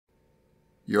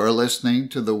You're listening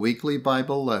to the weekly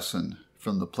Bible lesson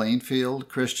from the Plainfield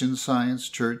Christian Science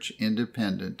Church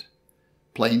Independent,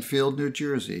 Plainfield, New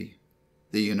Jersey,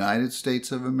 the United States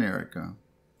of America.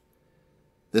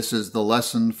 This is the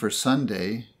lesson for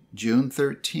Sunday, June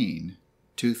 13,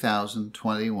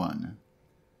 2021.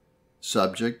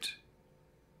 Subject: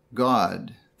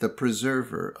 God, the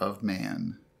Preserver of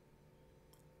Man.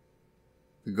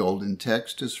 The golden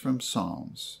text is from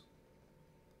Psalms.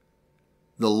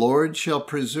 The Lord shall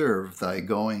preserve thy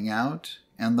going out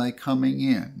and thy coming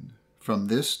in from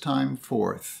this time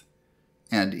forth,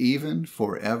 and even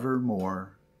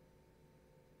forevermore.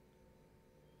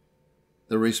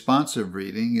 The responsive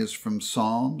reading is from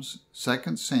Psalms,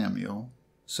 2 Samuel,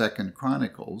 2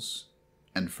 Chronicles,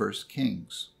 and 1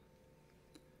 Kings.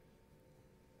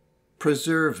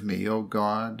 Preserve me, O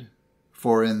God,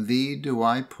 for in thee do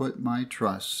I put my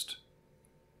trust.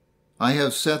 I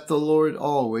have set the Lord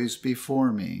always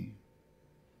before me.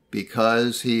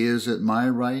 Because he is at my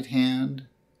right hand,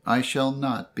 I shall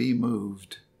not be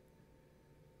moved.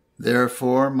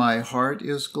 Therefore my heart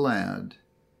is glad,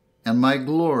 and my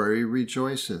glory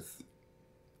rejoiceth.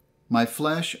 My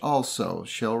flesh also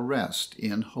shall rest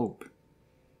in hope.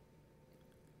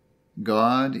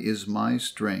 God is my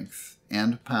strength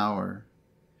and power,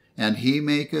 and he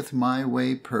maketh my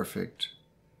way perfect.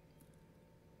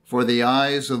 For the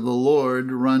eyes of the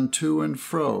Lord run to and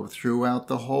fro throughout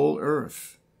the whole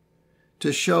earth,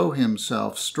 to show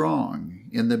himself strong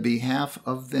in the behalf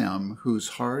of them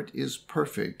whose heart is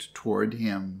perfect toward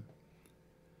him.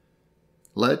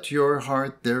 Let your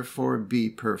heart therefore be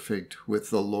perfect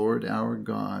with the Lord our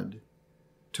God,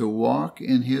 to walk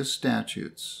in his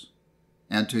statutes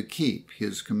and to keep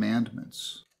his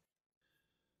commandments.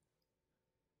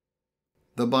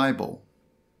 The Bible,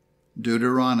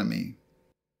 Deuteronomy.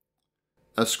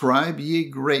 Ascribe ye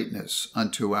greatness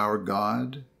unto our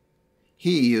God.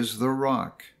 He is the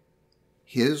rock.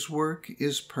 His work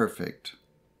is perfect.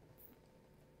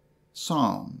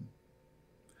 Psalm.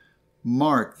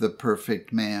 Mark the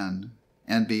perfect man,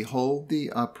 and behold the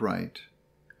upright,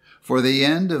 for the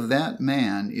end of that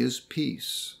man is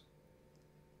peace.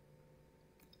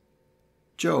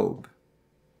 Job.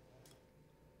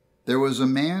 There was a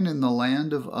man in the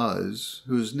land of Uz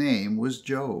whose name was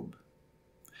Job.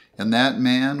 And that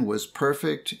man was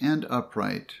perfect and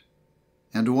upright,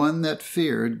 and one that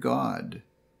feared God,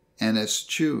 and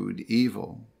eschewed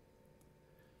evil.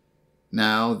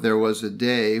 Now there was a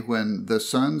day when the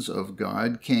sons of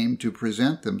God came to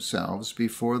present themselves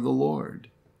before the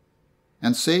Lord,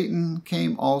 and Satan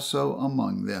came also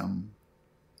among them.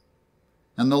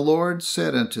 And the Lord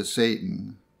said unto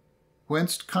Satan,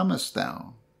 Whence comest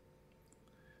thou?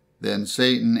 Then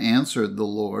Satan answered the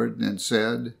Lord and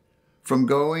said, From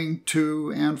going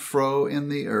to and fro in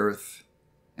the earth,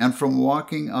 and from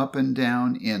walking up and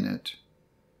down in it.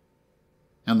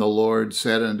 And the Lord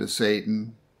said unto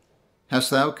Satan,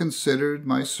 Hast thou considered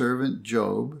my servant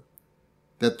Job,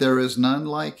 that there is none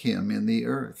like him in the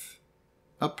earth,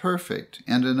 a perfect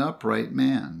and an upright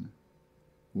man,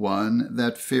 one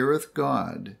that feareth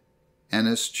God, and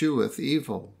escheweth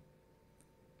evil?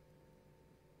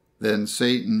 Then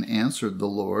Satan answered the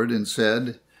Lord and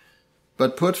said,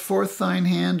 But put forth thine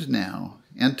hand now,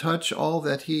 and touch all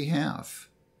that he hath,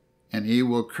 and he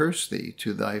will curse thee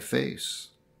to thy face.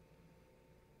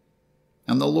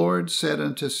 And the Lord said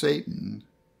unto Satan,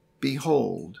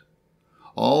 Behold,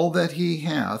 all that he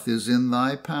hath is in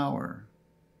thy power.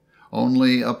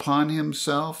 Only upon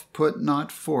himself put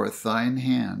not forth thine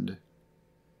hand.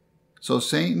 So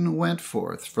Satan went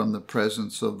forth from the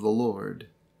presence of the Lord.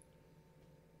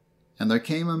 And there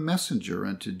came a messenger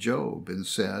unto Job, and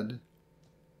said,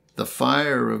 The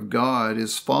fire of God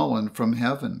is fallen from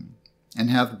heaven, and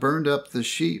hath burned up the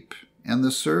sheep and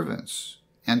the servants,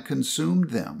 and consumed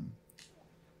them.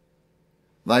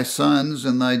 Thy sons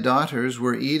and thy daughters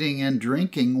were eating and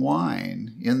drinking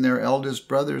wine in their eldest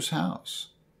brother's house.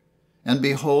 And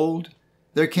behold,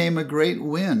 there came a great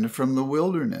wind from the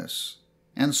wilderness,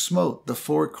 and smote the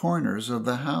four corners of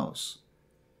the house.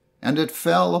 And it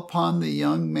fell upon the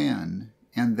young men,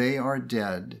 and they are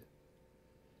dead.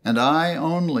 And I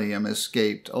only am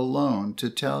escaped alone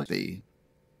to tell thee.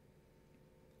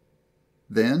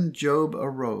 Then Job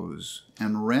arose,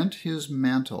 and rent his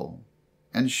mantle,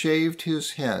 and shaved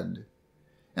his head,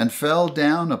 and fell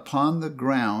down upon the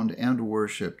ground, and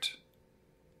worshipped.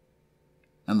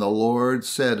 And the Lord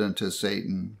said unto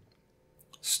Satan,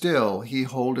 Still he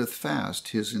holdeth fast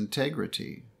his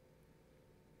integrity.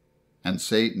 And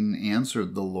Satan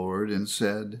answered the Lord and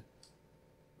said,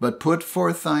 But put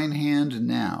forth thine hand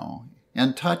now,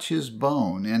 and touch his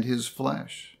bone and his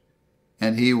flesh,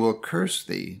 and he will curse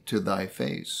thee to thy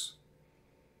face.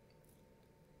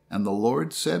 And the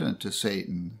Lord said unto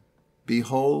Satan,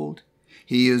 Behold,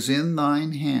 he is in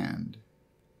thine hand,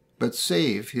 but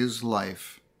save his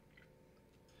life.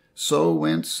 So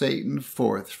went Satan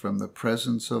forth from the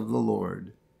presence of the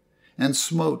Lord, and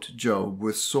smote Job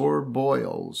with sore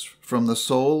boils from the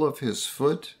sole of his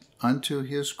foot unto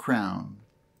his crown.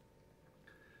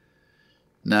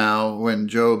 Now when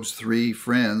Job's 3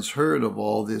 friends heard of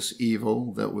all this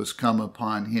evil that was come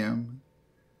upon him,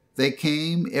 they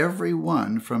came every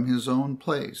one from his own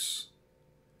place.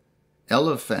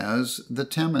 Eliphaz the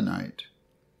Temanite,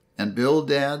 and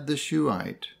Bildad the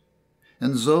Shuhite,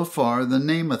 and Zophar the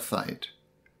Naamathite,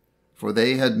 for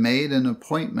they had made an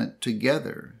appointment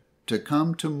together to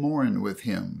come to mourn with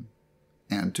him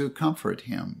and to comfort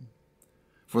him,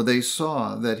 for they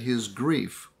saw that his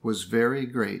grief was very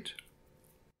great.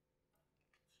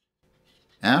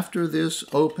 After this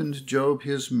opened Job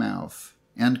his mouth,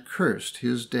 and cursed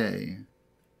his day.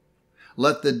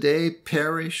 Let the day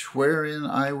perish wherein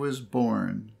I was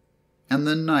born, and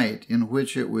the night in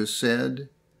which it was said,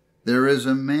 There is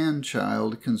a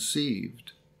man-child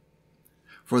conceived.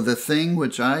 For the thing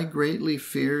which I greatly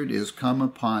feared is come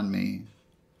upon me.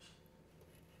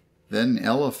 Then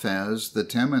Eliphaz the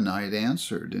Temanite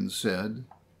answered and said,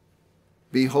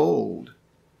 Behold,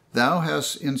 thou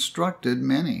hast instructed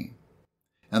many,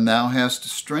 and thou hast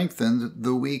strengthened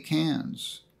the weak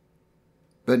hands.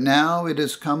 But now it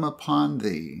is come upon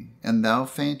thee, and thou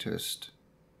faintest.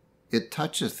 It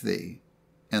toucheth thee,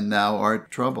 and thou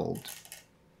art troubled.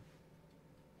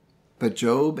 But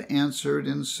Job answered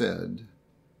and said,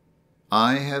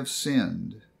 I have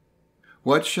sinned.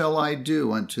 What shall I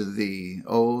do unto thee,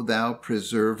 O thou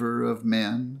preserver of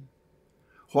men?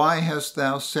 Why hast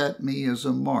thou set me as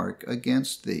a mark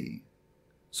against thee,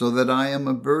 so that I am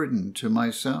a burden to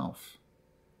myself?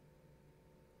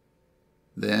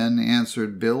 Then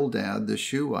answered Bildad the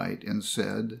Shuhite and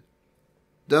said,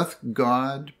 Doth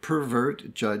God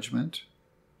pervert judgment?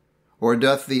 Or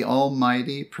doth the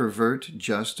Almighty pervert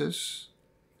justice?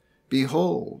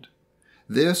 Behold,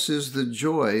 this is the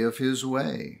joy of his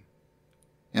way,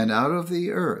 and out of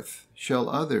the earth shall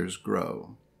others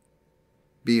grow.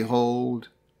 Behold,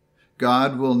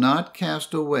 God will not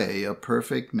cast away a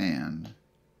perfect man,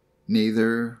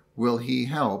 neither will he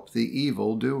help the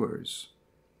evildoers.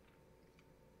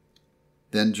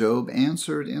 Then Job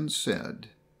answered and said,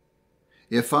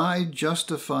 If I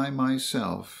justify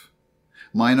myself,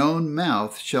 mine own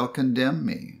mouth shall condemn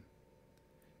me.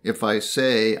 If I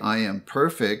say I am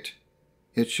perfect,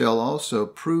 it shall also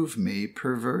prove me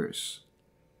perverse.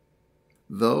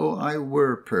 Though I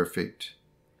were perfect,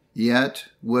 yet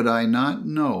would I not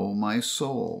know my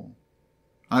soul.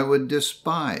 I would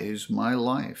despise my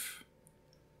life.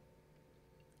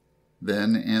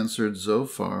 Then answered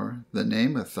Zophar the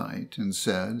Naamathite and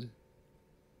said,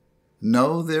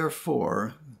 Know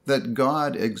therefore that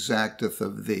God exacteth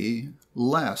of thee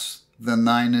less than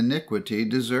thine iniquity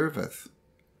deserveth.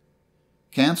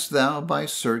 Canst thou by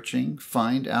searching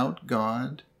find out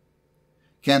God?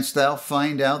 Canst thou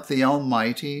find out the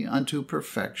Almighty unto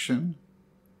perfection?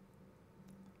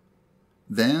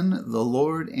 Then the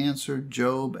Lord answered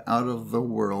Job out of the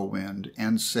whirlwind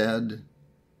and said,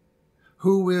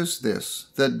 Who is this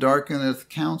that darkeneth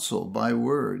counsel by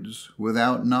words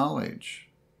without knowledge?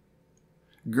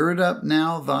 Gird up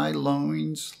now thy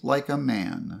loins like a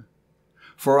man,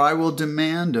 for I will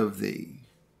demand of thee,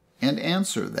 and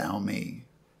answer thou me.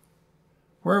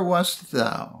 Where wast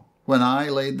thou when I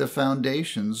laid the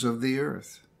foundations of the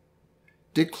earth?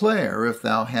 Declare if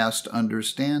thou hast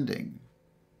understanding.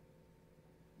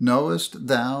 Knowest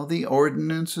thou the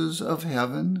ordinances of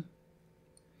heaven?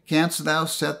 Canst thou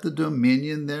set the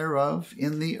dominion thereof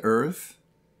in the earth?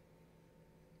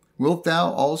 Wilt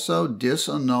thou also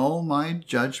disannul my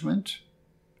judgment?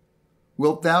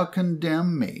 Wilt thou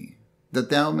condemn me, that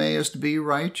thou mayest be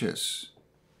righteous?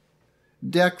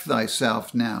 Deck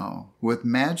thyself now with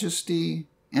majesty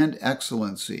and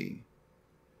excellency,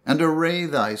 and array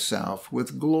thyself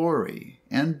with glory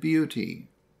and beauty.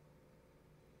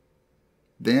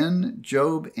 Then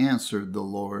Job answered the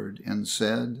Lord and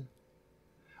said,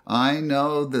 I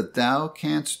know that thou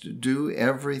canst do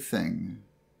everything,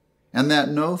 and that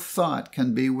no thought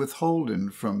can be withholden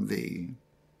from thee.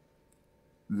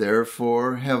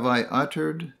 Therefore have I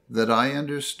uttered that I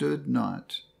understood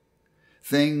not,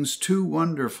 things too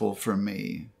wonderful for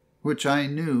me, which I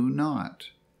knew not.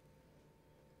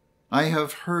 I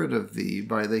have heard of thee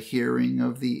by the hearing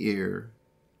of the ear,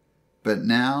 but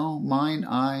now mine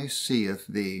eye seeth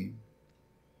thee.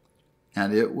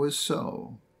 And it was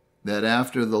so, that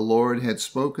after the Lord had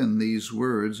spoken these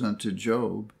words unto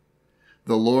Job,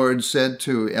 the Lord said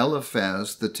to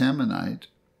Eliphaz the Temanite,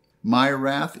 my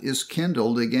wrath is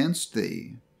kindled against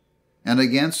thee, and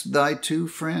against thy 2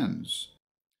 friends.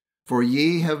 For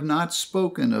ye have not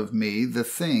spoken of me the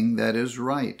thing that is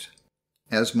right,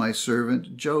 as my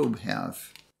servant Job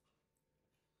hath.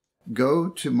 Go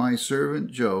to my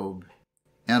servant Job,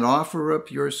 and offer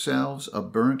up yourselves a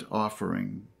burnt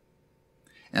offering,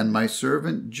 and my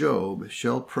servant Job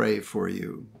shall pray for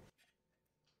you.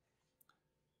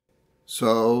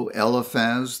 So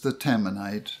Eliphaz the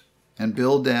Temanite, and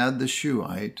Bildad the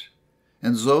Shuhite,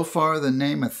 and Zophar the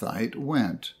Naamathite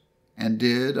went, and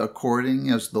did according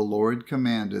as the Lord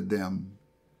commanded them.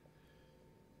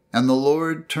 And the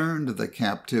Lord turned the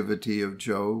captivity of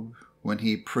Job when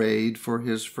he prayed for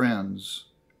his friends.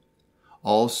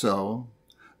 Also,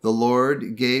 the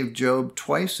Lord gave Job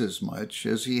twice as much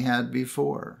as he had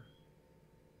before.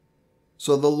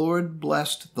 So the Lord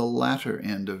blessed the latter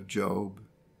end of Job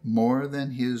more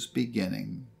than his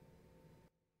beginning.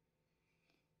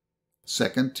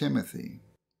 2 Timothy.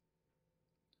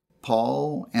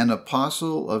 Paul, an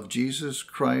apostle of Jesus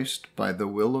Christ by the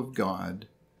will of God,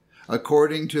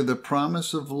 according to the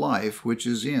promise of life which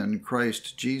is in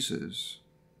Christ Jesus,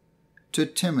 to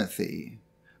Timothy,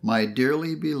 my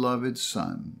dearly beloved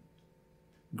son,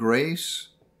 grace,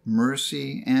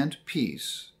 mercy, and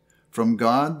peace from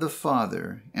God the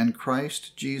Father and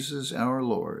Christ Jesus our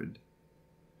Lord.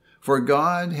 For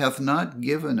God hath not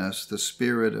given us the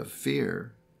spirit of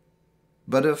fear,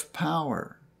 but of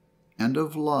power, and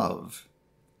of love,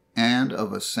 and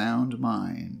of a sound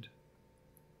mind.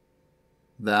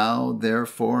 Thou,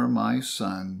 therefore, my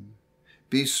son,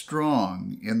 be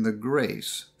strong in the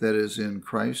grace that is in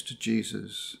Christ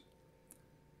Jesus.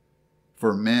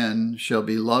 For men shall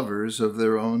be lovers of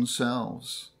their own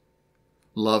selves,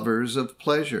 lovers of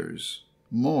pleasures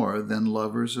more than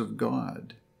lovers of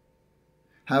God,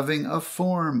 having a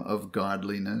form of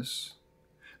godliness,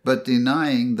 but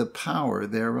denying the power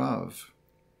thereof.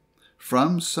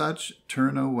 From such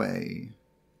turn away.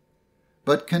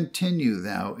 But continue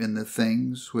thou in the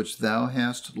things which thou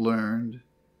hast learned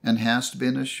and hast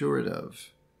been assured of,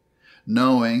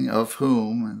 knowing of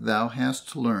whom thou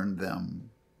hast learned them.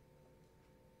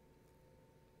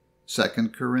 2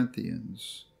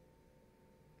 Corinthians.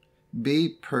 Be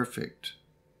perfect,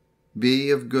 be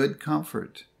of good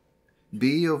comfort,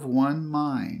 be of one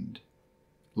mind,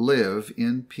 live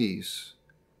in peace,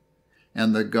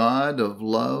 and the God of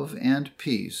love and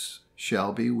peace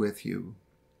shall be with you.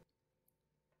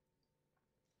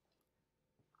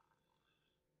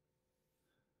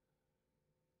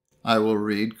 I will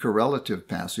read correlative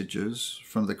passages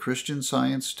from the Christian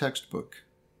Science textbook,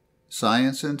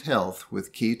 Science and Health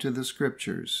with Key to the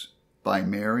Scriptures, by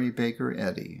Mary Baker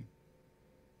Eddy.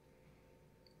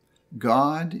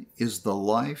 God is the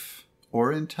life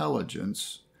or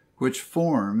intelligence which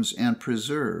forms and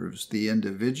preserves the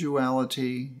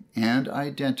individuality and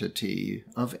identity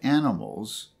of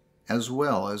animals as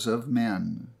well as of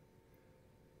men.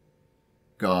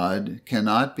 God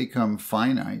cannot become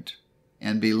finite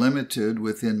and be limited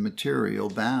within material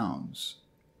bounds.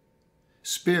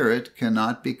 Spirit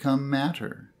cannot become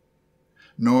matter,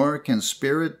 nor can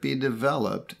spirit be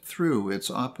developed through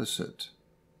its opposite.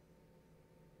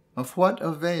 Of what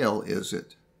avail is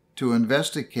it to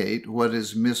investigate what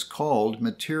is miscalled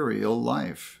material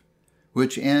life,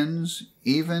 which ends,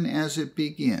 even as it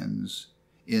begins,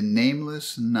 in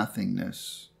nameless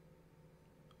nothingness?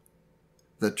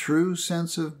 The true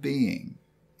sense of being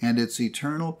and its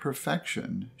eternal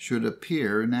perfection should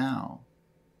appear now,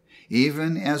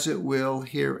 even as it will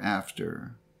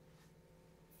hereafter.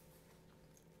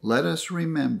 Let us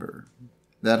remember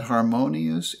that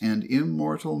harmonious and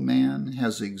immortal man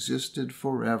has existed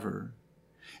forever,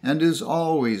 and is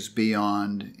always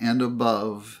beyond and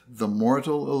above the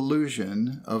mortal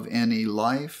illusion of any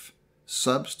life,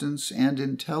 substance, and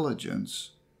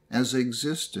intelligence as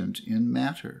existent in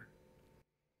matter.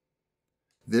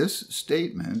 This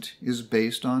statement is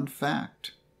based on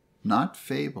fact, not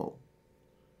fable.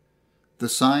 The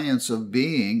science of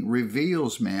being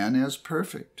reveals man as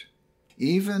perfect,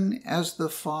 even as the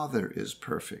Father is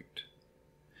perfect,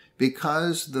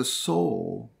 because the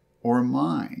soul or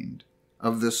mind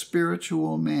of the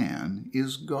spiritual man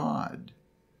is God,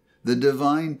 the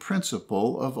divine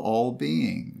principle of all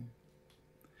being.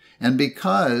 And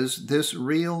because this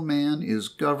real man is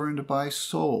governed by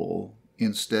soul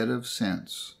instead of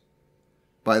sense,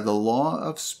 by the law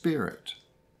of spirit,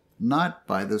 not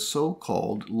by the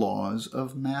so-called laws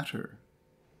of matter.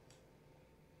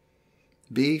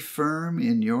 Be firm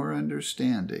in your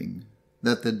understanding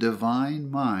that the divine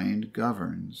mind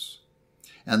governs,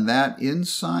 and that in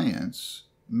science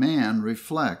man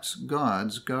reflects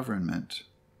God's government.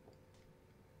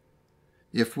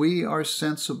 If we are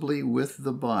sensibly with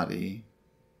the body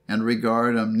and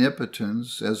regard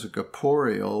omnipotence as a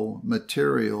corporeal,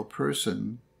 material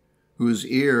person whose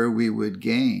ear we would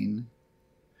gain,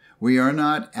 we are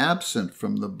not absent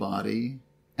from the body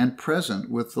and present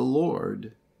with the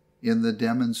Lord in the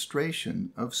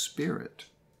demonstration of spirit.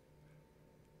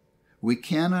 We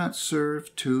cannot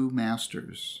serve two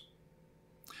masters.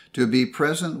 To be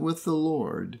present with the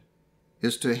Lord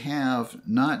is to have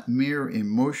not mere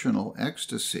emotional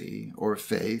ecstasy or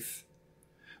faith,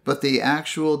 but the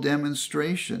actual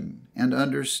demonstration and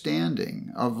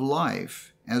understanding of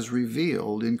life as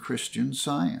revealed in Christian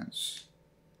Science.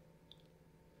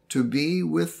 To be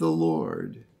with the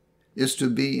Lord is to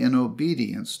be in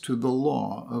obedience to the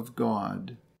law of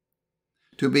God,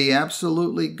 to be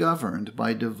absolutely governed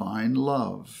by divine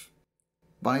love,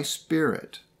 by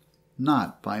spirit,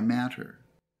 not by matter.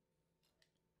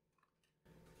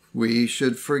 We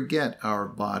should forget our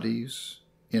bodies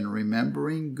in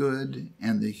remembering good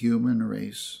and the human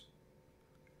race.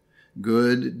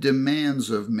 Good demands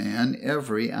of man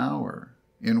every hour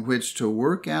in which to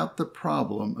work out the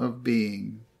problem of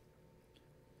being.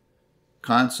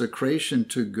 Consecration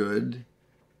to good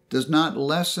does not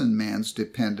lessen man's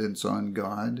dependence on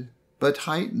God, but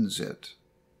heightens it.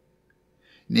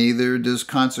 Neither does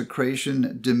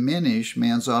consecration diminish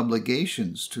man's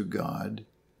obligations to God,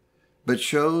 but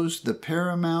shows the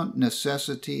paramount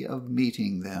necessity of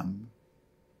meeting them.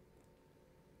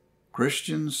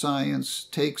 Christian Science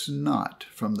takes not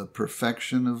from the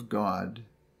perfection of God,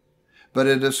 but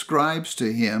it ascribes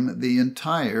to him the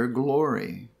entire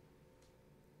glory.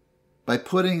 By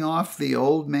putting off the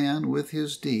old man with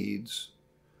his deeds,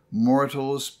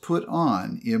 mortals put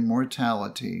on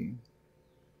immortality.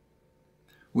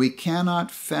 We cannot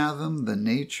fathom the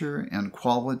nature and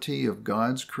quality of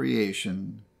God's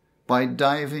creation by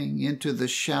diving into the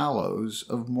shallows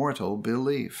of mortal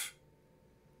belief.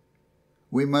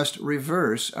 We must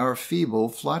reverse our feeble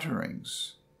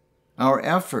flutterings, our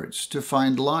efforts to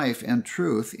find life and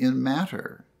truth in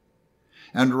matter,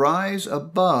 and rise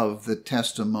above the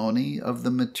testimony of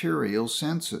the material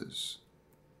senses,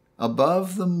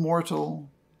 above the mortal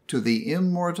to the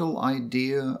immortal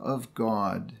idea of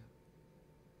God.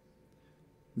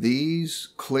 These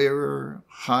clearer,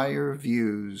 higher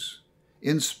views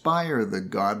inspire the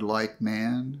godlike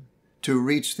man to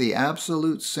reach the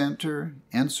absolute center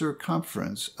and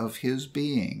circumference of his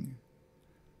being.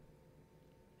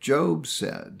 Job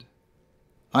said,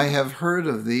 "I have heard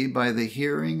of thee by the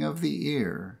hearing of the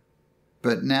ear,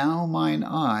 but now mine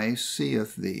eye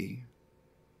seeth thee."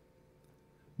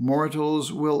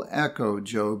 Mortals will echo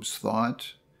Job's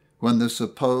thought when the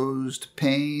supposed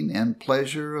pain and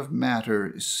pleasure of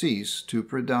matter cease to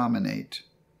predominate.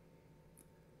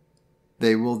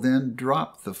 They will then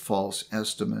drop the false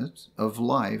estimate of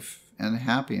life and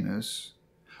happiness,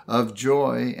 of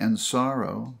joy and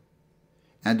sorrow,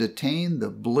 and attain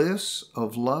the bliss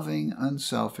of loving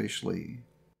unselfishly,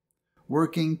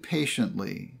 working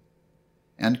patiently,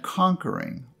 and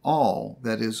conquering all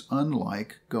that is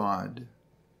unlike God.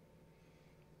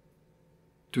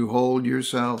 To hold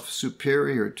yourself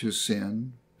superior to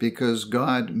sin because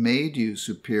God made you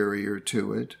superior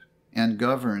to it and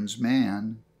governs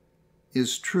man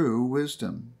is true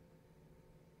wisdom.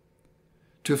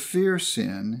 To fear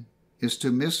sin is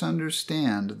to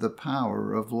misunderstand the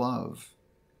power of love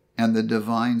and the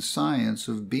divine science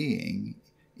of being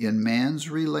in man's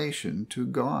relation to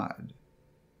God,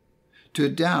 to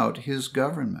doubt his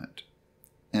government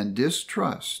and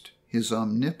distrust his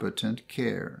omnipotent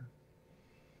care.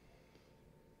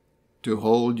 To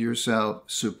hold yourself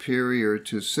superior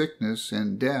to sickness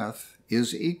and death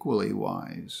is equally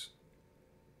wise,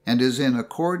 and is in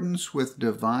accordance with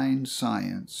divine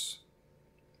science.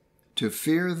 To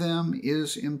fear them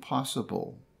is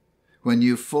impossible when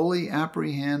you fully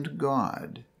apprehend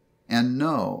God and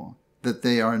know that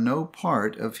they are no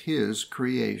part of his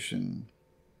creation.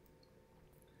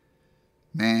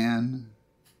 Man,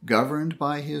 governed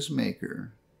by his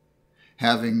Maker,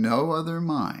 having no other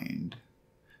mind,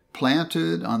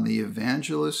 planted on the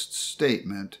evangelist's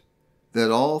statement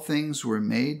that all things were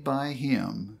made by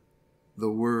him,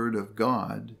 the Word of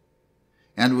God,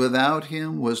 and without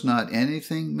him was not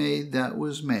anything made that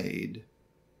was made,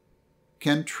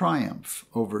 can triumph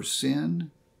over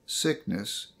sin,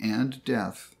 sickness, and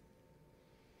death.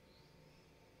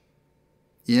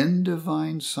 In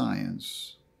divine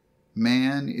science,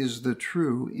 man is the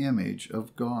true image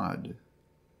of God.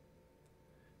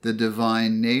 The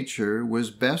divine nature was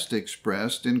best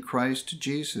expressed in Christ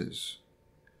Jesus,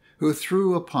 who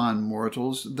threw upon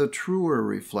mortals the truer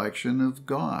reflection of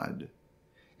God,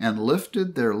 and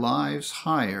lifted their lives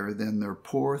higher than their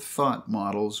poor thought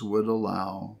models would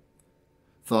allow.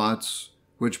 Thoughts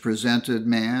which presented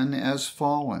man as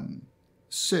fallen,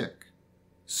 sick,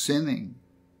 sinning,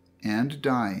 and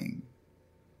dying.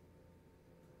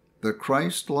 The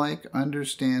Christ-like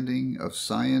understanding of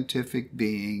scientific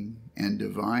being and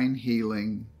divine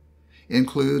healing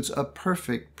includes a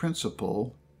perfect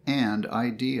principle and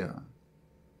idea,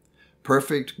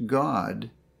 perfect God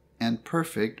and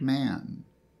perfect man,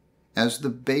 as the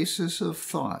basis of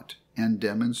thought and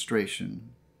demonstration.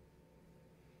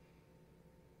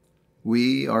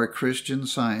 We are Christian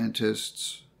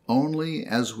scientists only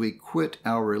as we quit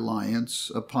our reliance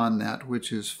upon that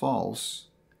which is false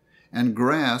and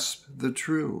grasp the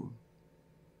true.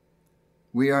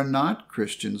 We are not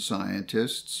Christian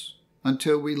scientists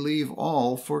until we leave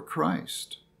all for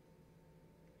Christ.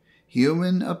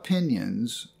 Human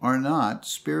opinions are not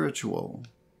spiritual.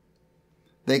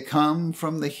 They come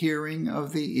from the hearing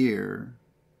of the ear,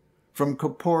 from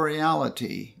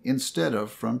corporeality instead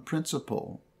of from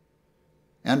principle,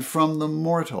 and from the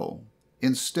mortal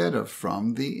instead of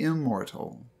from the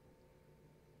immortal.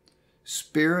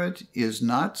 Spirit is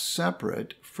not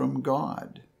separate from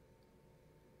God.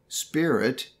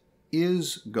 Spirit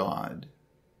is God.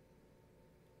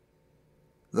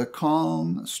 The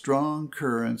calm, strong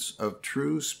currents of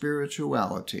true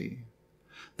spirituality,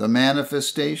 the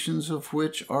manifestations of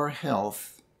which are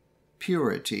health,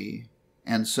 purity,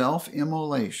 and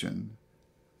self-immolation,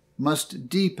 must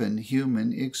deepen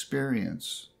human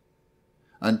experience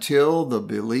until the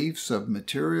beliefs of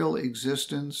material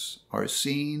existence are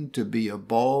seen to be a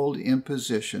bald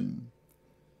imposition,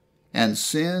 and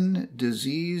sin,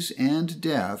 disease, and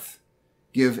death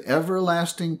give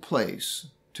everlasting place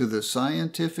to the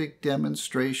scientific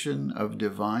demonstration of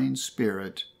divine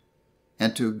spirit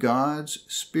and to God's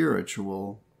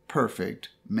spiritual, perfect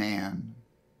man.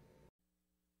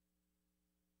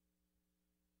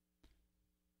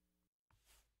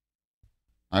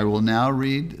 I will now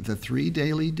read the 3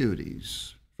 daily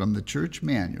duties from the Church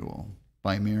Manual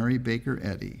by Mary Baker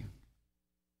Eddy.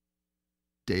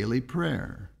 Daily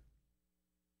prayer.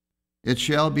 It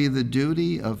shall be the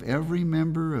duty of every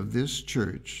member of this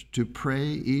church to pray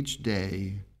each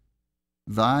day,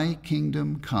 Thy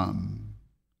kingdom come.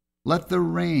 Let the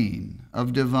reign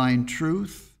of divine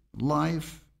truth,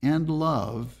 life, and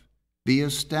love be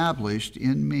established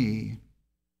in me,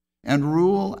 and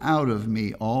rule out of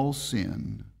me all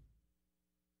sin.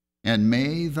 And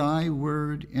may thy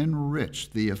word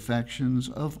enrich the affections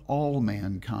of all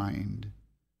mankind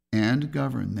and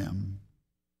govern them.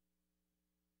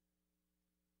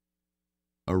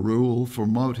 A rule for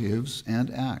motives and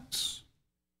acts.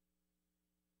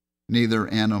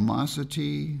 Neither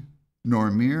animosity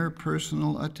nor mere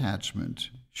personal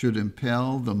attachment should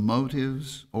impel the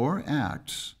motives or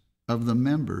acts of the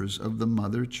members of the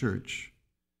Mother Church.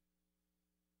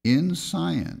 In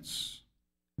science,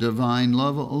 divine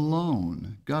love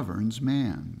alone governs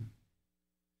man,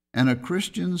 and a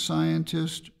Christian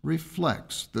scientist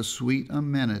reflects the sweet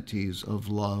amenities of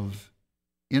love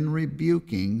in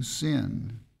rebuking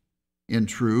sin, in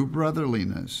true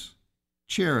brotherliness,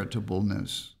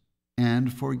 charitableness,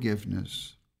 and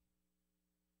forgiveness.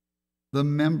 The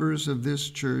members of this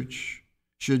church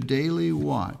should daily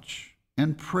watch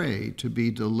and pray to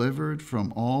be delivered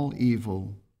from all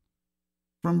evil,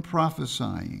 from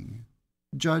prophesying,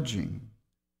 judging,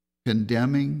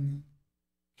 condemning,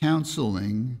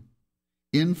 counseling,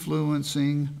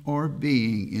 influencing, or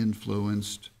being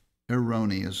influenced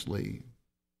erroneously.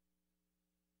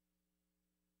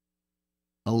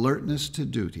 Alertness to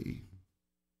duty.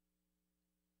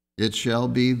 It shall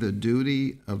be the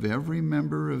duty of every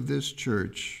member of this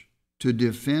church to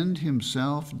defend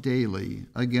himself daily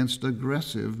against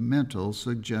aggressive mental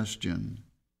suggestion,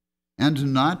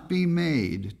 and not be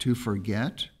made to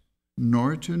forget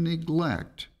nor to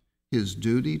neglect his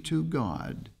duty to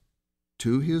God,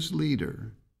 to his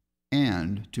leader,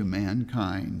 and to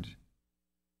mankind.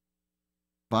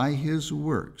 By his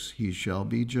works he shall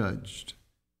be judged,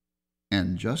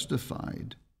 and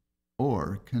justified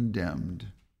or condemned.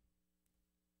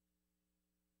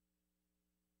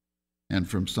 And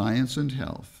from Science and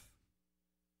Health.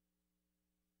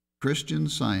 Christian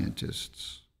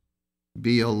scientists,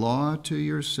 be a law to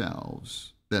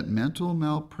yourselves that mental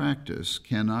malpractice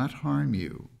cannot harm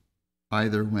you,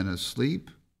 either when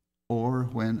asleep or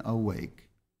when awake.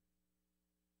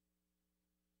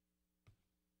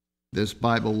 This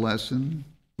Bible lesson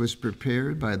was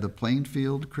prepared by the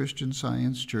Plainfield Christian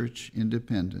Science Church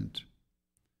Independent.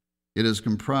 It is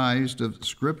comprised of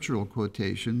scriptural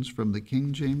quotations from the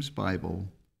King James Bible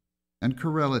and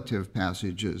correlative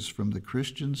passages from the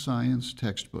Christian Science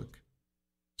textbook,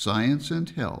 Science and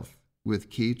Health with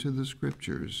Key to the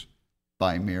Scriptures,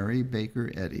 by Mary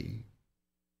Baker Eddy.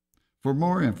 For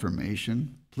more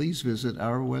information, please visit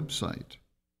our website,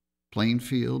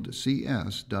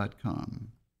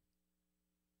 plainfieldcs.com.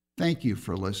 Thank you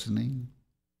for listening,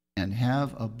 and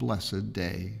have a blessed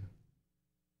day.